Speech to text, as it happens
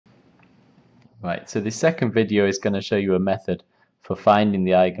Right, so the second video is going to show you a method for finding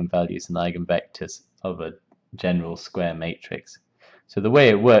the eigenvalues and eigenvectors of a general square matrix. So the way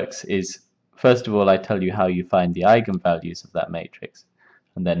it works is, first of all, I tell you how you find the eigenvalues of that matrix,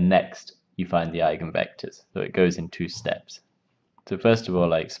 and then next you find the eigenvectors. So it goes in two steps. So first of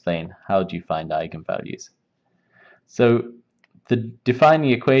all, I explain how do you find eigenvalues. So the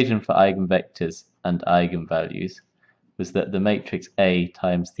defining equation for eigenvectors and eigenvalues was that the matrix A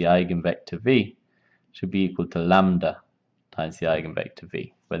times the eigenvector V should be equal to lambda times the eigenvector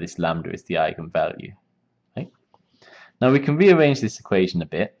V, where this lambda is the eigenvalue. Okay? Now we can rearrange this equation a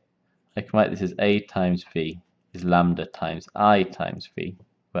bit. I can write this as A times V is lambda times I times V,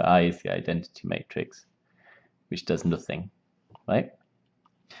 where I is the identity matrix, which does nothing. Right?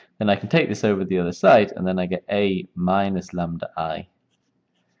 Then I can take this over the other side, and then I get A minus lambda I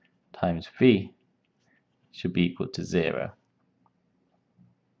times V should be equal to 0.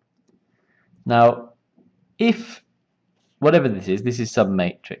 Now, if whatever this is some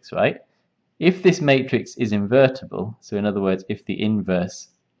matrix, right? If this matrix is invertible, so in other words, if the inverse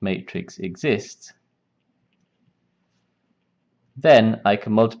matrix exists, then I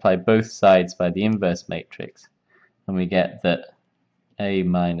can multiply both sides by the inverse matrix, and we get that A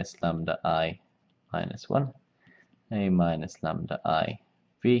minus lambda I minus 1, A minus lambda I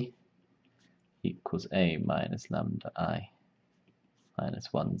V equals A minus lambda I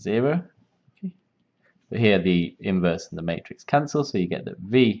minus 1, 0. Okay. But here the inverse and the matrix cancel, so you get that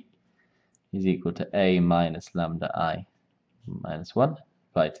V is equal to A minus lambda I minus 1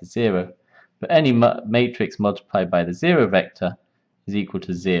 applied to 0. But any matrix multiplied by the 0 vector is equal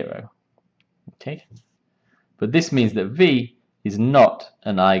to 0. Okay. But this means that V is not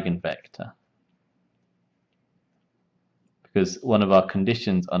an eigenvector, because one of our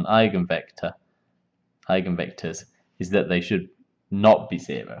conditions on eigenvectors is that they should not be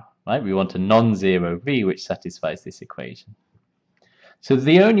 0, right? We want a non-zero V which satisfies this equation. So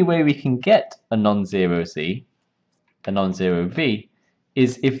the only way we can get a non-zero Z, a non-zero V,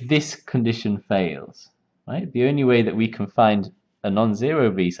 is if this condition fails, right? The only way that we can find a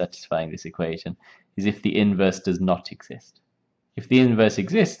non-zero V satisfying this equation is if the inverse does not exist. If the inverse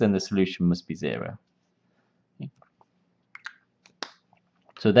exists, then the solution must be 0. Okay.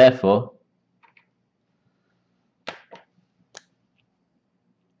 So therefore,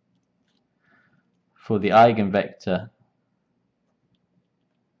 for the eigenvector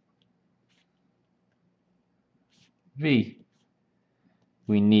V,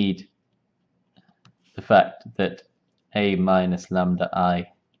 we need the fact that A minus lambda I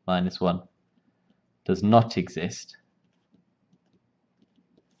minus 1 does not exist,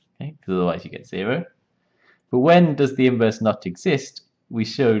 okay, because otherwise you get 0. But when does the inverse not exist? We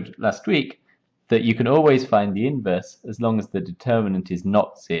showed last week that you can always find the inverse as long as the determinant is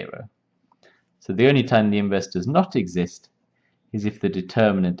not 0. So the only time the inverse does not exist is if the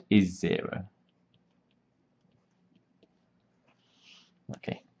determinant is 0.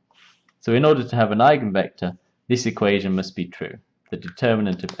 Okay. So in order to have an eigenvector, this equation must be true. The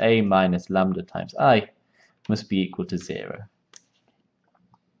determinant of A minus lambda times I must be equal to 0.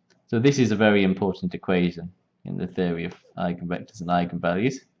 So this is a very important equation in the theory of eigenvectors and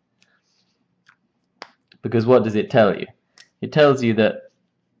eigenvalues. Because what does it tell you? It tells you that,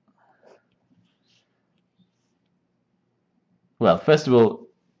 well, first of all,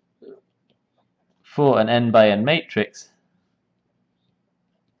 for an n by n matrix,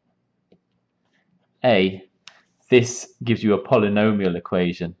 A, this gives you a polynomial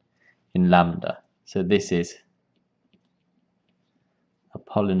equation in lambda. So this is a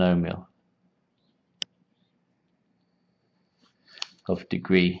polynomial of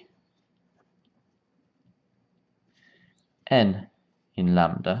degree n in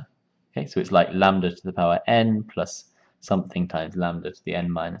lambda. Okay, so it's like lambda to the power n plus something times lambda to the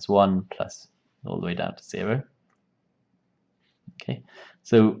n minus 1 plus all the way down to 0. Okay,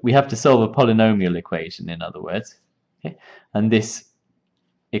 so we have to solve a polynomial equation, in other words. Okay, and this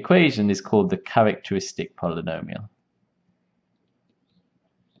equation is called the characteristic polynomial.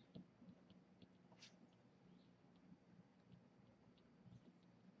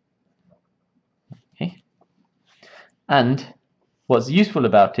 Okay, and what's useful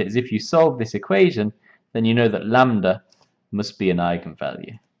about it is if you solve this equation, then you know that lambda must be an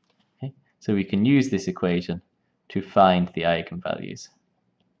eigenvalue. Okay, so we can use this equation to find the eigenvalues.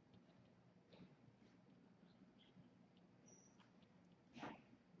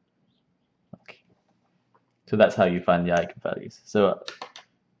 Okay. So that's how you find the eigenvalues. So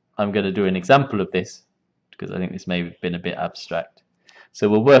I'm going to do an example of this because I think this may have been a bit abstract. So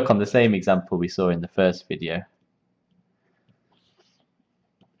we'll work on the same example we saw in the first video,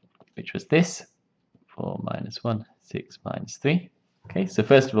 which was this. 4 minus 1, 6 minus 3. Okay, so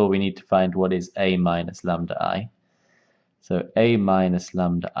first of all we need to find what is a minus lambda I. So a minus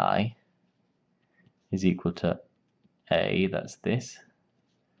lambda I is equal to a, that's this,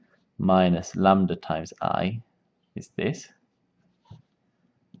 minus lambda times I is this,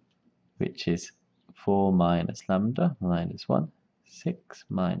 which is 4 minus lambda minus 1, 6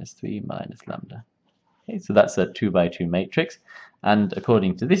 minus 3 minus lambda. Okay, so that's a 2 by 2 matrix, and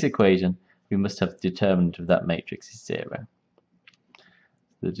according to this equation we must have the determinant of that matrix is 0.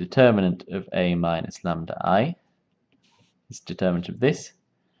 The determinant of a minus lambda I is determinant of this.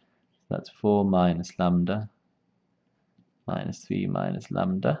 That's 4 minus lambda minus 3 minus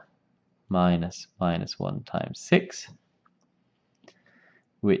lambda minus 1 times 6,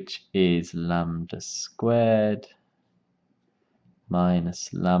 which is lambda squared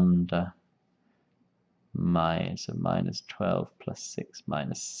minus lambda minus 12 plus 6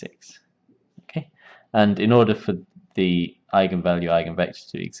 minus 6. Okay, and in order for the eigenvalue eigenvector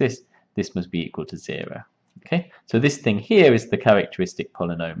to exist, this must be equal to 0. Okay, so this thing here is the characteristic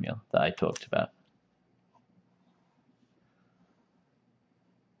polynomial that I talked about.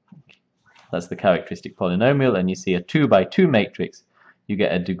 That's the characteristic polynomial, and you see a 2 by 2 matrix, you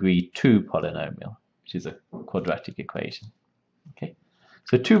get a degree 2 polynomial, which is a quadratic equation. Okay,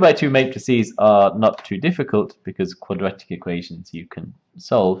 so 2 by 2 matrices are not too difficult because quadratic equations you can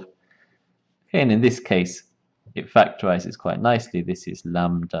solve. Okay, and in this case it factorizes quite nicely. This is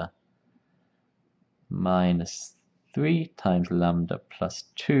lambda minus 3 times lambda plus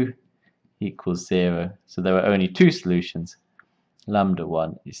 2 equals 0. So there are only two solutions. Lambda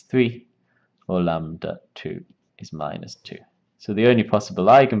 1 is 3, or lambda 2 is minus 2. So the only possible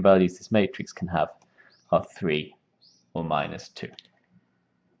eigenvalues this matrix can have are 3 or minus 2.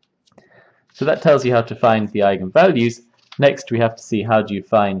 So that tells you how to find the eigenvalues. Next we have to see how do you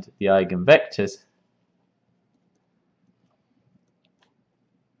find the eigenvectors.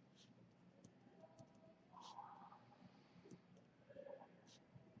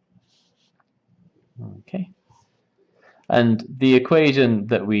 Okay, and the equation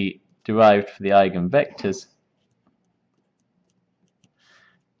that we derived for the eigenvectors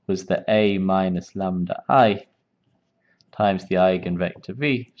was that a minus lambda I times the eigenvector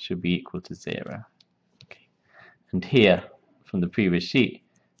v should be equal to 0. Okay. And here, from the previous sheet,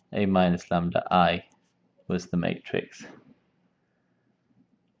 a minus lambda I was the matrix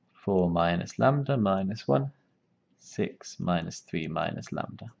 4 minus lambda minus 1, 6 minus 3 minus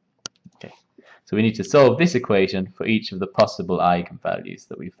lambda. Okay. So we need to solve this equation for each of the possible eigenvalues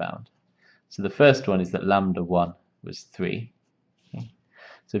that we found. So the first one is that lambda 1 was 3. Okay.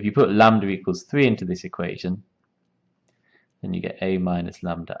 So if you put lambda equals 3 into this equation, then you get a minus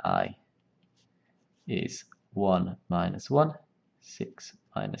lambda I is 1 minus 1, 6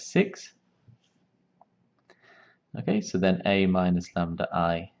 minus 6. Okay, so then a minus lambda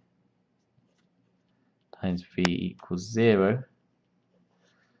I times v equals 0.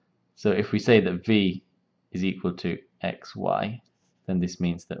 So if we say that v is equal to xy, then this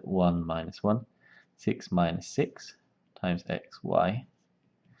means that 1 minus 1, 6 minus 6 times xy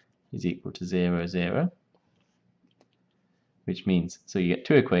is equal to 0, 0. Which means, so you get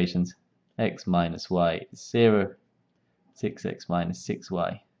two equations, x minus y is 0, 6x minus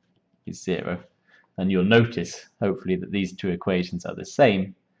 6y is 0. And you'll notice, hopefully, that these two equations are the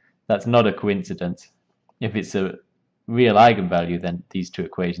same. That's not a coincidence. If it's a real eigenvalue, then these two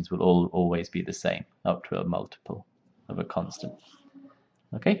equations will always be the same, up to a multiple of a constant.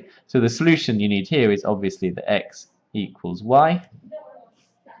 Okay, so the solution you need here is obviously that x equals y.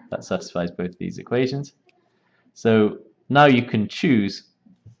 That satisfies both these equations. So now you can choose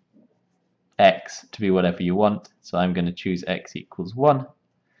x to be whatever you want. So I'm going to choose x equals 1.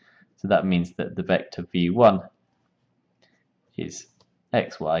 So that means that the vector v1 is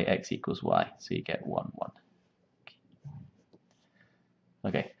xy, x equals y. So you get 1, 1.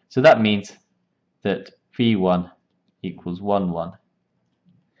 Okay, so that means that v1 equals 1, 1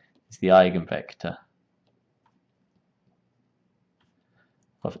 is the eigenvector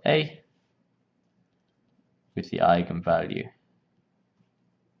of A with the eigenvalue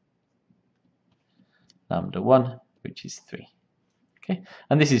lambda 1, which is 3. Okay,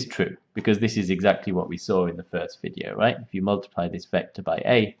 and this is true because this is exactly what we saw in the first video, right? If you multiply this vector by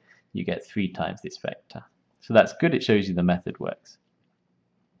A, you get 3 times this vector. So that's good, it shows you the method works.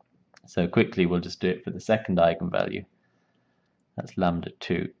 So quickly we'll just do it for the second eigenvalue. That's lambda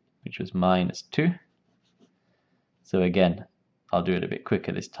 2, which was minus 2. So again, I'll do it a bit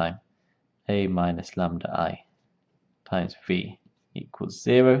quicker this time. A minus lambda I times v equals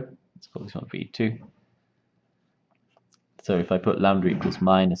 0. Let's call this one v2. So if I put lambda equals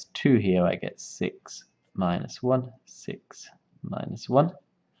minus 2 here, I get 6 minus 1, 6 minus 1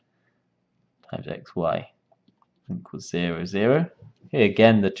 times xy equals 0, 0. Here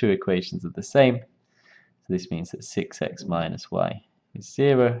again, the two equations are the same. So this means that 6x minus y is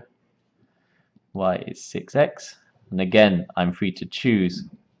 0, y is 6x. And again, I'm free to choose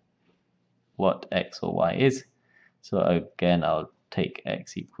what x or y is. So again, I'll take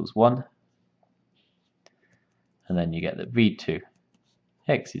x equals 1. And then you get that v2,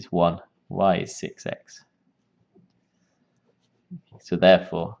 x is 1, y is 6x. So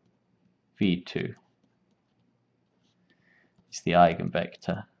therefore, v2 is the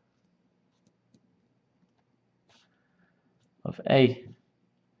eigenvector of A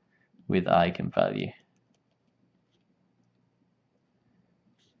with eigenvalue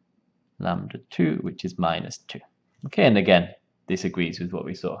lambda 2, which is minus 2. Okay, and again, this agrees with what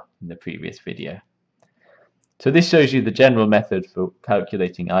we saw in the previous video. So this shows you the general method for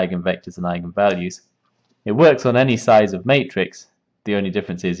calculating eigenvectors and eigenvalues. It works on any size of matrix. The only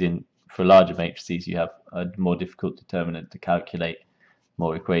difference is for larger matrices you have a more difficult determinant to calculate,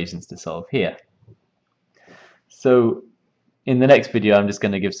 more equations to solve here. So in the next video I'm just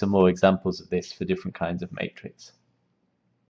going to give some more examples of this for different kinds of matrix.